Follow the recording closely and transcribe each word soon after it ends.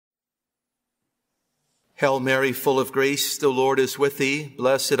Hail Mary, full of grace, the Lord is with thee.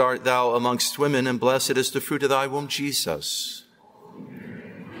 Blessed art thou amongst women, and blessed is the fruit of thy womb, Jesus.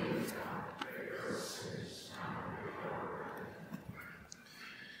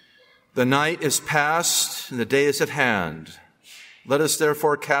 The night is past, and the day is at hand. Let us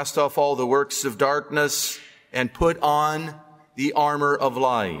therefore cast off all the works of darkness and put on the armor of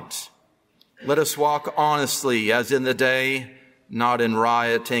light. Let us walk honestly as in the day, not in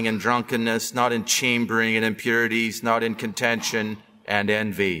rioting and drunkenness, not in chambering and impurities, not in contention and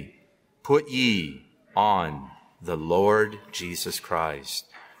envy. Put ye on the Lord Jesus Christ.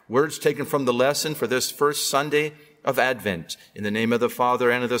 Words taken from the lesson for this first Sunday of Advent. In the name of the Father,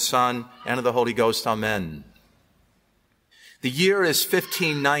 and of the Son, and of the Holy Ghost. Amen. The year is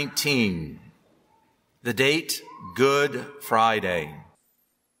 1519. The date, Good Friday.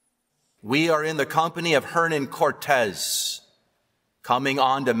 We are in the company of Hernan Cortez, coming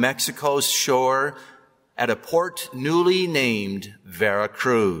onto Mexico's shore at a port newly named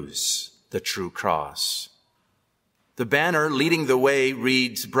Veracruz, the True Cross. The banner leading the way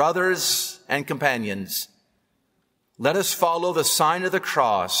reads, "Brothers and companions, let us follow the sign of the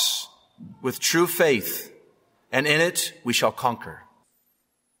cross with true faith, and in it we shall conquer."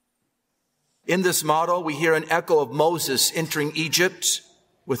 In this motto, we hear an echo of Moses entering Egypt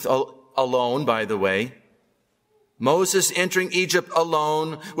alone, by the way. Moses entering Egypt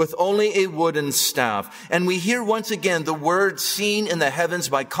alone with only a wooden staff. And we hear once again the word seen in the heavens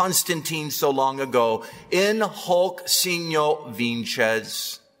by Constantine so long ago, "In hoc signo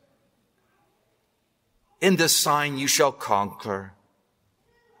vinces." In this sign you shall conquer.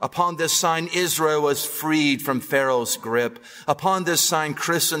 Upon this sign, Israel was freed from Pharaoh's grip. Upon this sign,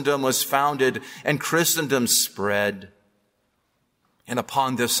 Christendom was founded and Christendom spread. And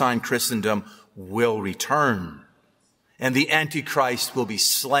upon this sign, Christendom will return, and the Antichrist will be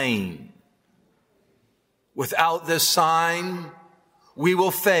slain. Without this sign, we will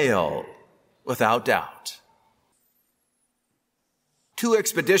fail, without doubt. 2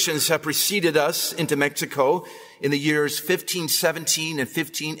 expeditions have preceded us into Mexico in the years 1517 and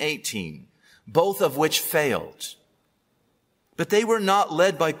 1518, both of which failed. But they were not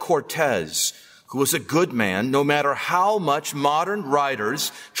led by Cortez, who was a good man, no matter how much modern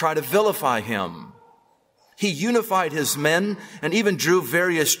writers try to vilify him. He unified his men and even drew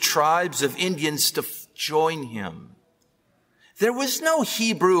various tribes of Indians to join him. There was no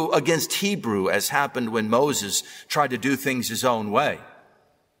Hebrew against Hebrew, as happened when Moses tried to do things his own way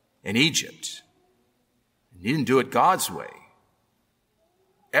in Egypt. He didn't do it God's way.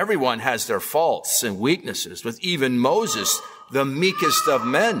 Everyone has their faults and weaknesses, with even Moses, the meekest of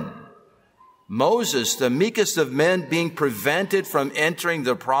men. Moses, the meekest of men, being prevented from entering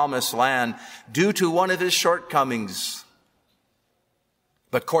the promised land due to one of his shortcomings.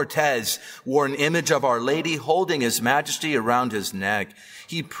 But Cortez wore an image of Our Lady holding His Majesty around his neck.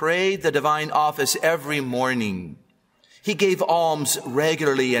 He prayed the divine office every morning. He gave alms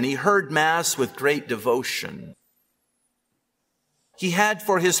regularly, and he heard Mass with great devotion. He had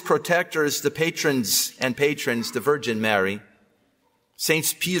for his protectors the patrons, the Virgin Mary,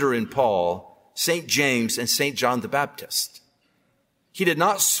 Saints Peter and Paul, St. James, and St. John the Baptist. He did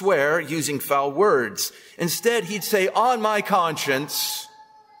not swear using foul words. Instead, he'd say, "On my conscience,"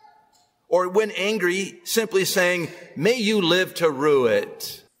 or when angry, simply saying, "May you live to rue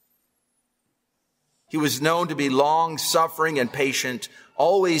it." He was known to be long-suffering and patient,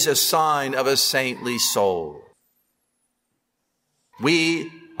 always a sign of a saintly soul.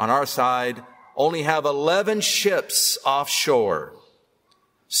 We, on our side, only have 11 ships offshore.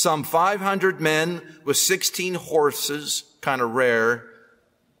 Some 500 men with 16 horses, kind of rare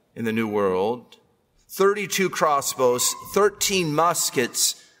in the New World, 32 crossbows, 13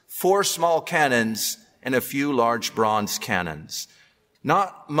 muskets, 4 small cannons, and a few large bronze cannons.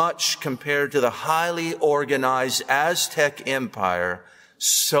 Not much compared to the highly organized Aztec Empire,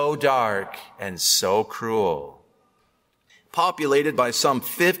 so dark and so cruel, populated by some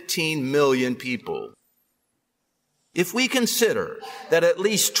 15 million people. If we consider that at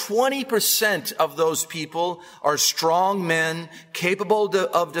least 20% of those people are strong men capable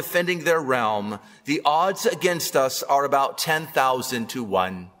of defending their realm, the odds against us are about 10,000 to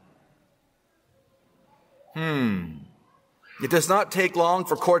 1. It does not take long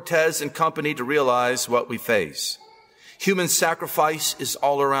for Cortez and company to realize what we face. Human sacrifice is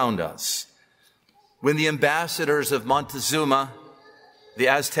all around us. When the ambassadors of Montezuma, the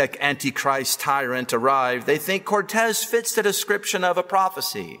Aztec Antichrist tyrant, arrived, they think Cortez fits the description of a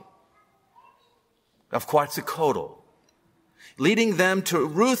prophecy of Quetzalcoatl, leading them to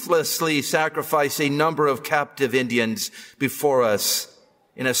ruthlessly sacrifice a number of captive Indians before us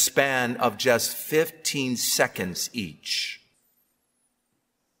in a span of just 15 seconds each.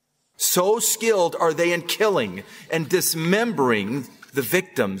 So skilled are they in killing and dismembering the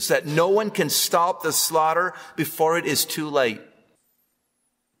victims that no one can stop the slaughter before it is too late.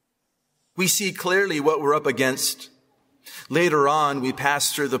 We see clearly what we're up against. Later on, we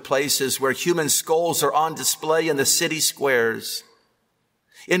pass through the places where human skulls are on display in the city squares.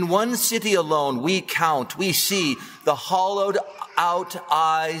 In one city alone, we see the hollowed out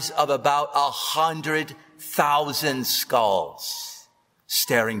eyes of about 100,000 skulls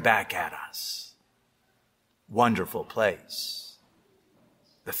staring back at us. Wonderful place.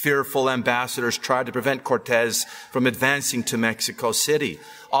 The fearful ambassadors tried to prevent Cortez from advancing to Mexico City,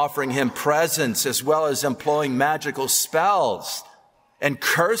 offering him presents as well as employing magical spells and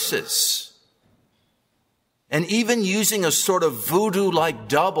curses, and even using a sort of voodoo-like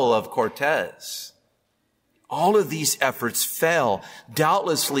double of Cortez. All of these efforts fail,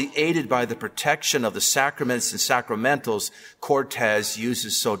 doubtlessly aided by the protection of the sacraments and sacramentals Cortez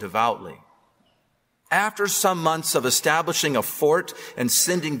uses so devoutly. After some months of establishing a fort and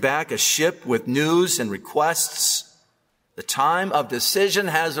sending back a ship with news and requests, the time of decision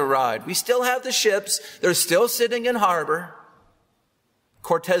has arrived. We still have the ships. They're still sitting in harbor.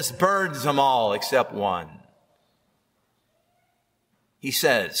 Cortez burns them all except one. He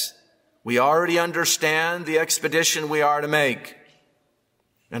says, we already understand the expedition we are to make.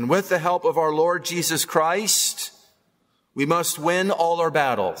 And with the help of our Lord Jesus Christ, we must win all our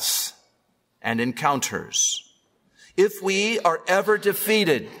battles and encounters. If we are ever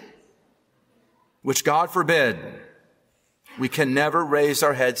defeated, which God forbid, we can never raise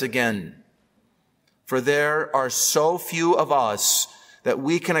our heads again. For there are so few of us that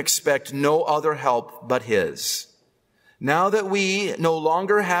we can expect no other help but His. Now that we no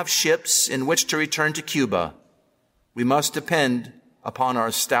longer have ships in which to return to Cuba, we must depend upon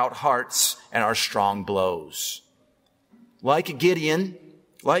our stout hearts and our strong blows. Like Gideon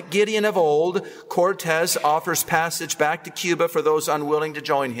of old, Cortez offers passage back to Cuba for those unwilling to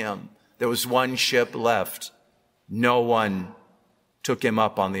join him. There was one ship left. No one took him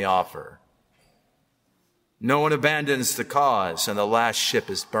up on the offer. No one abandons the cause, and the last ship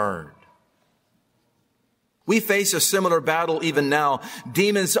is burned. We face a similar battle even now.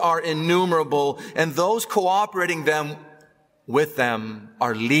 Demons are innumerable, and those cooperating with them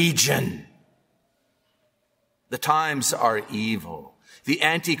are legion. The times are evil. The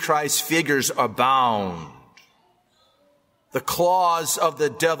Antichrist figures abound. The claws of the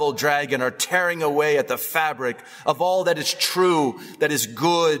devil dragon are tearing away at the fabric of all that is true, that is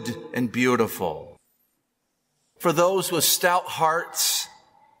good and beautiful. For those with stout hearts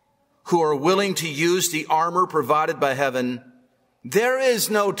who are willing to use the armor provided by heaven, there is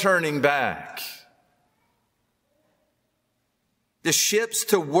no turning back. The ships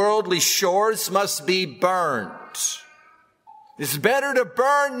to worldly shores must be burnt. It's better to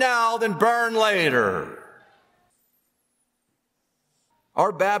burn now than burn later.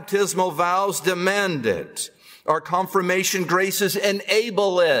 Our baptismal vows demand it. Our confirmation graces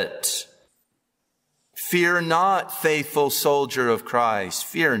enable it. Fear not, faithful soldier of Christ.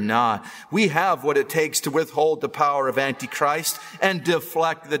 Fear not. We have what it takes to withhold the power of Antichrist and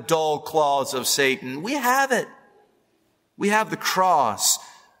deflect the dull claws of Satan. We have it. We have the cross,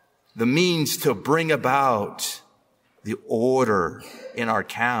 the means to bring about the order in our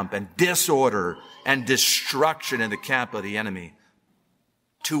camp and disorder and destruction in the camp of the enemy.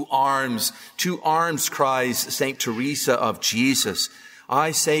 Two arms, cries St. Teresa of Jesus.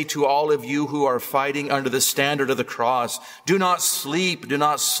 I say to all of you who are fighting under the standard of the cross, do not sleep, do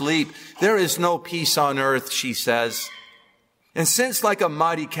not sleep. There is no peace on earth, she says. And since like a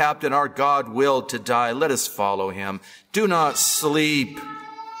mighty captain our God willed to die, let us follow him. Do not sleep.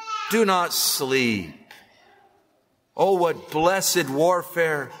 Do not sleep. Oh, what blessed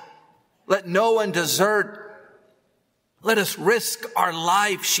warfare. Let no one desert. Let us risk our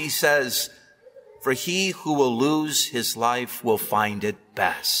life, she says, for he who will lose his life will find it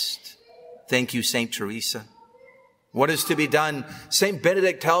best. Thank you, St. Teresa. What is to be done? St.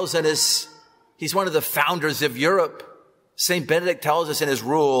 Benedict tells us, he's one of the founders of Europe. St. Benedict tells us in his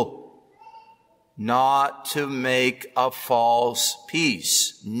rule, not to make a false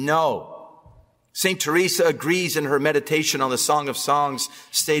peace. No. St. Teresa agrees in her meditation on the Song of Songs,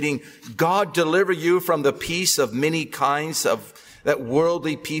 stating, God deliver you from the peace of many kinds that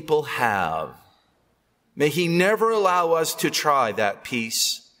worldly people have. May he never allow us to try that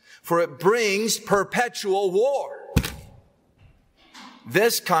peace, for it brings perpetual war.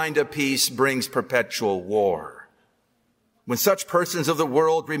 This kind of peace brings perpetual war. When such persons of the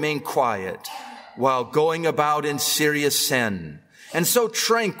world remain quiet while going about in serious sin, and so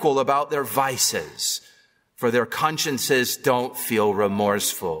tranquil about their vices, for their consciences don't feel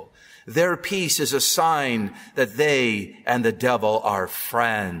remorseful. Their peace is a sign that they and the devil are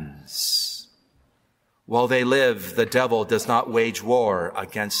friends. While they live, the devil does not wage war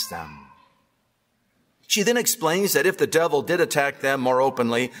against them. She then explains that if the devil did attack them more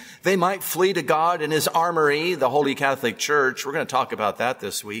openly, they might flee to God and his armory, the Holy Catholic Church. We're going to talk about that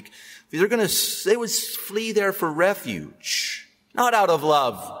this week. They would flee there for refuge, not out of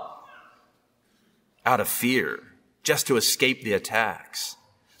love, out of fear, just to escape the attacks.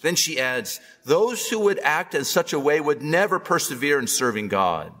 Then she adds, those who would act in such a way would never persevere in serving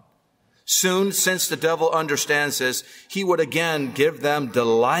God. Soon, since the devil understands this, he would again give them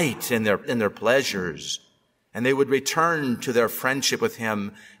delight in their pleasures, and they would return to their friendship with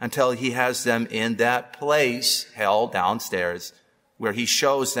him until he has them in that place, hell downstairs, where he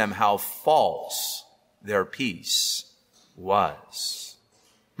shows them how false their peace was.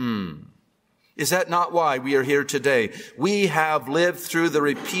 Is that not why we are here today? We have lived through the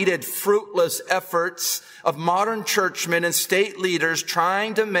repeated fruitless efforts of modern churchmen and state leaders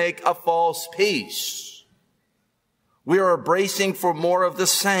trying to make a false peace. We are bracing for more of the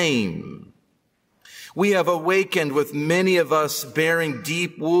same. We have awakened with many of us bearing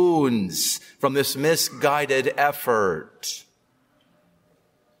deep wounds from this misguided effort.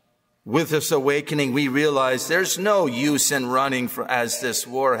 With this awakening, we realize there's no use in running as this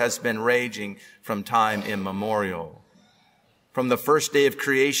war has been raging from time immemorial. From the first day of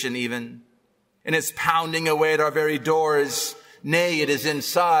creation even, and it's pounding away at our very doors. Nay, it is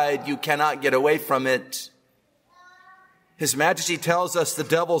inside. You cannot get away from it. His Majesty tells us the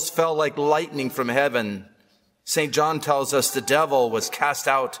devils fell like lightning from heaven. St. John tells us the devil was cast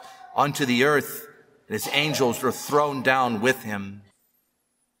out onto the earth, and his angels were thrown down with him.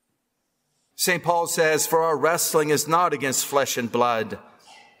 St. Paul says, for our wrestling is not against flesh and blood,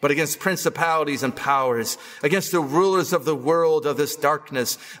 but against principalities and powers, against the rulers of the world of this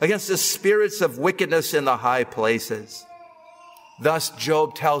darkness, against the spirits of wickedness in the high places. Thus,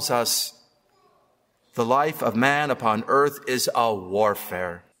 Job tells us, the life of man upon earth is a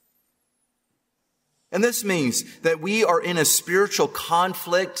warfare. And this means that we are in a spiritual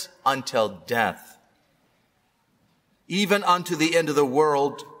conflict until death, even unto the end of the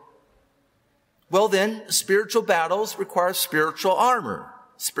world. Well then, spiritual battles require spiritual armor,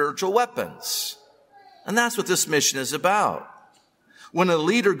 spiritual weapons. And that's what this mission is about. When a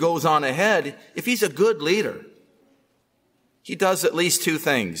leader goes on ahead, if he's a good leader, he does at least two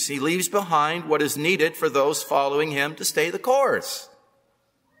things. He leaves behind what is needed for those following him to stay the course.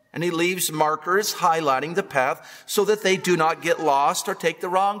 And he leaves markers highlighting the path so that they do not get lost or take the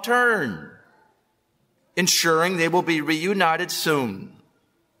wrong turn, ensuring they will be reunited soon.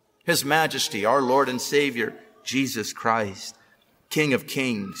 His Majesty, our Lord and Savior, Jesus Christ, King of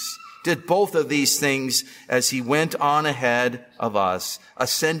Kings, did both of these things as he went on ahead of us,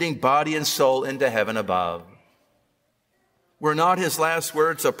 ascending body and soul into heaven above. Were not his last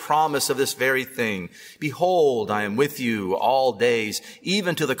words a promise of this very thing? Behold, I am with you all days,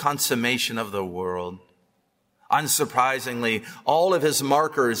 even to the consummation of the world. Unsurprisingly, all of his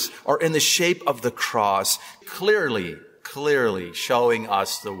markers are in the shape of the cross, clearly showing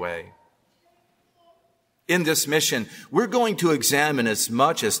us the way. In this mission, we're going to examine as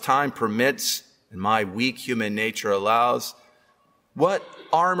much as time permits and my weak human nature allows what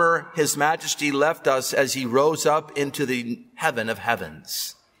armor His Majesty left us as he rose up into the heaven of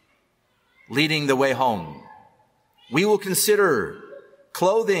heavens, leading the way home. We will consider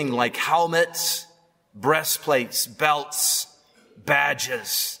clothing like helmets, breastplates, belts,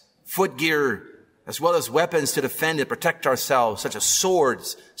 badges, footgear, as well as weapons to defend and protect ourselves, such as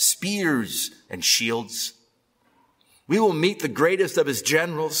swords, spears, and shields. We will meet the greatest of his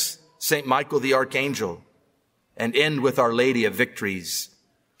generals, St. Michael the Archangel, and end with Our Lady of Victories,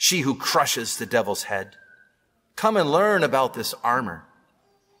 she who crushes the devil's head. Come and learn about this armor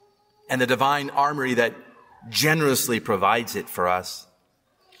and the divine armory that generously provides it for us.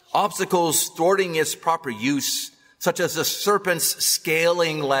 Obstacles thwarting its proper use, such as the serpent's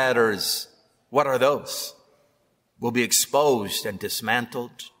scaling ladders, what are those? Will be exposed and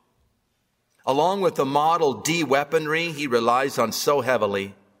dismantled. Along with the Model D weaponry he relies on so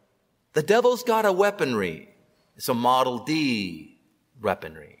heavily, the devil's got a weaponry. It's a Model D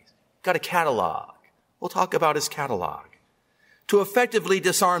weaponry. Got a catalog. We'll talk about his catalog. To effectively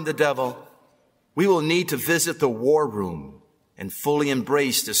disarm the devil, we will need to visit the war room and fully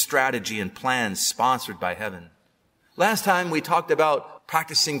embrace the strategy and plans sponsored by heaven. Last time we talked about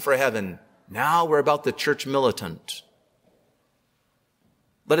practicing for heaven. Now we're about the church militant.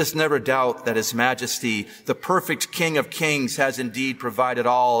 Let us never doubt that His Majesty, the perfect King of Kings, has indeed provided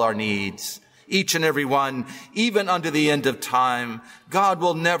all our needs, each and every one, even unto the end of time. God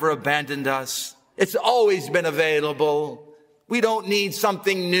will never abandon us. It's always been available. We don't need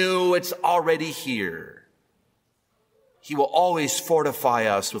something new. It's already here. He will always fortify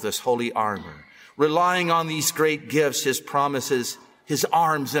us with His holy armor. Relying on these great gifts, His promises, His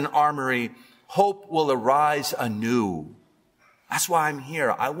arms and armory, hope will arise anew. That's why I'm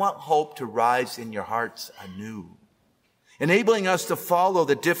here. I want hope to rise in your hearts anew, enabling us to follow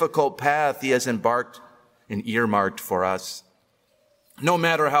the difficult path He has embarked and earmarked for us. No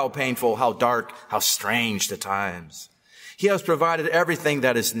matter how painful, how dark, how strange the times, He has provided everything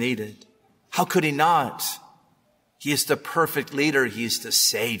that is needed. How could He not? He is the perfect leader. He is the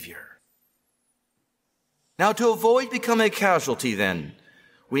Savior. Now, to avoid becoming a casualty, then,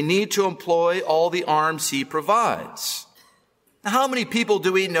 we need to employ all the arms He provides. Now, how many people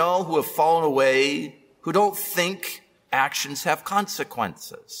do we know who have fallen away, who don't think actions have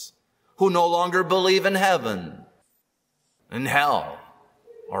consequences, who no longer believe in heaven, in hell,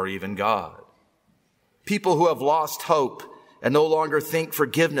 or even God? People who have lost hope and no longer think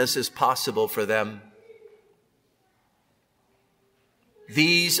forgiveness is possible for them.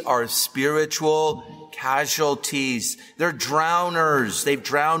 These are spiritual casualties. They're drowners. They've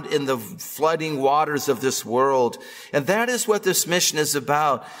drowned in the flooding waters of this world. And that is what this mission is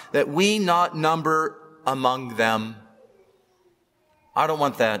about, that we not number among them. I don't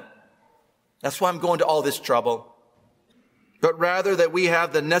want that. That's why I'm going to all this trouble. But rather that we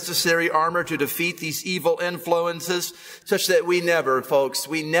have the necessary armor to defeat these evil influences, such that we never, folks,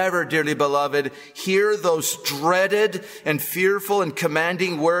 we never, dearly beloved, hear those dreaded and fearful and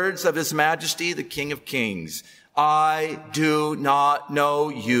commanding words of His Majesty, the King of Kings. I do not know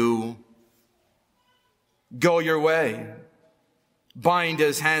you. Go your way. Bind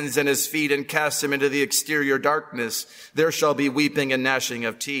his hands and his feet and cast him into the exterior darkness. There shall be weeping and gnashing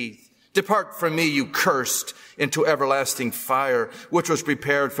of teeth. Depart from me, you cursed, into everlasting fire, which was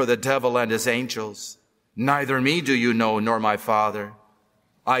prepared for the devil and his angels. Neither me do you know, nor my Father.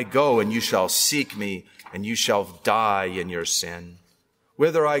 I go, and you shall seek me, and you shall die in your sin.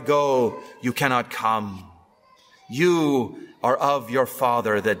 Whither I go, you cannot come. You are of your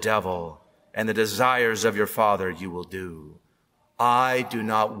father, the devil, and the desires of your father you will do. I do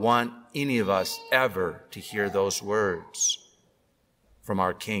not want any of us ever to hear those words from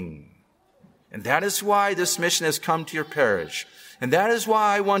our King. And that is why this mission has come to your parish. And that is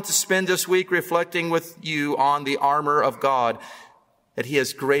why I want to spend this week reflecting with you on the armor of God that He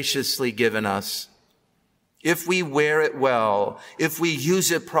has graciously given us. If we wear it well, if we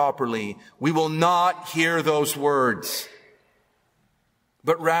use it properly, we will not hear those words,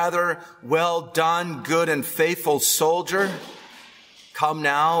 but rather, well done, good and faithful soldier. Come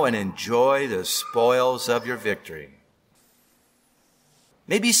now and enjoy the spoils of your victory.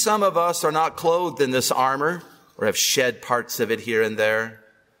 Maybe some of us are not clothed in this armor or have shed parts of it here and there.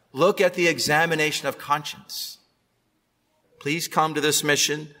 Look at the examination of conscience. Please come to this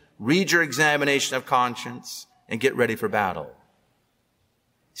mission, read your examination of conscience, and get ready for battle.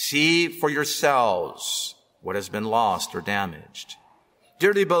 See for yourselves what has been lost or damaged.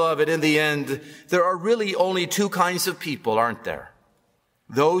 Dearly beloved, in the end, there are really only two kinds of people, aren't there?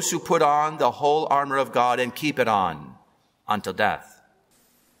 Those who put on the whole armor of God and keep it on until death.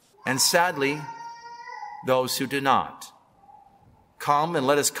 And sadly, those who do not. Come and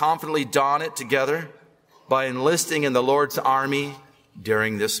let us confidently don it together by enlisting in the Lord's army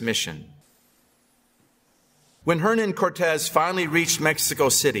during this mission. When Hernan Cortez finally reached Mexico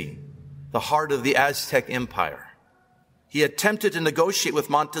City, the heart of the Aztec Empire, he attempted to negotiate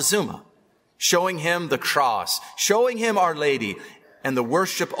with Montezuma, showing him the cross, showing him Our Lady, and the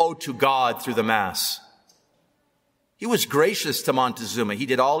worship owed to God through the Mass. He was gracious to Montezuma. He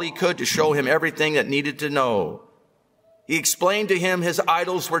did all he could to show him everything that needed to know. He explained to him his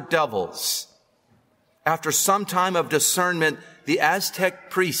idols were devils. After some time of discernment, the Aztec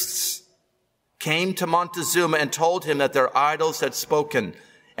priests came to Montezuma and told him that their idols had spoken.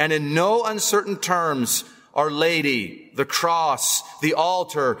 And in no uncertain terms, Our Lady, the cross, the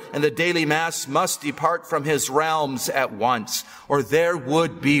altar, and the daily Mass must depart from his realms at once, or there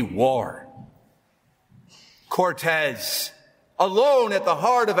would be war. Cortez, alone at the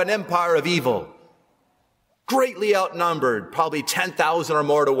heart of an empire of evil, greatly outnumbered, probably 10,000 or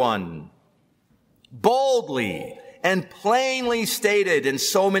more to one, boldly and plainly stated in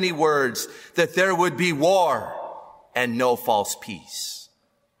so many words that there would be war and no false peace.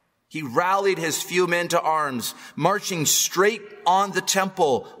 He rallied his few men to arms, marching straight on the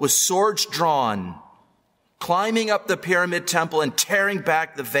temple with swords drawn, climbing up the pyramid temple and tearing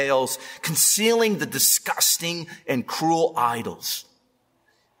back the veils, concealing the disgusting and cruel idols.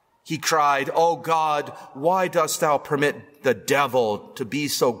 He cried, "O God, why dost thou permit the devil to be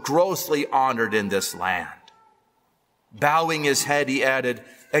so grossly honored in this land?" Bowing his head, he added,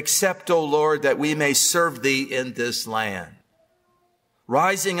 "Accept, O Lord, that we may serve thee in this land."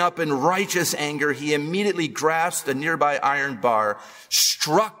 Rising up in righteous anger, he immediately grasped a nearby iron bar,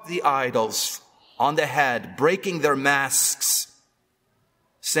 struck the idols on the head, breaking their masks,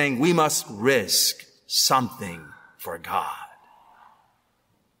 saying, "We must risk something for God."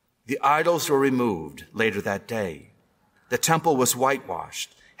 The idols were removed later that day. The temple was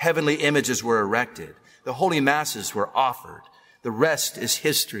whitewashed. Heavenly images were erected. The holy masses were offered. The rest is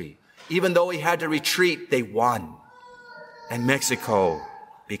history. Even though he had to retreat, they won. And Mexico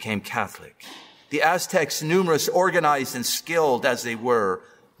became Catholic. The Aztecs, numerous, organized, and skilled as they were,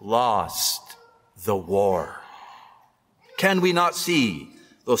 lost the war. Can we not see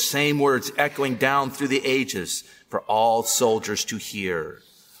those same words echoing down through the ages for all soldiers to hear?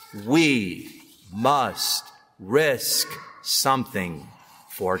 We must risk something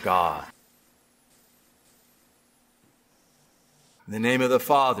for God. In the name of the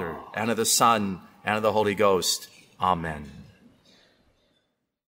Father, and of the Son, and of the Holy Ghost. Amen.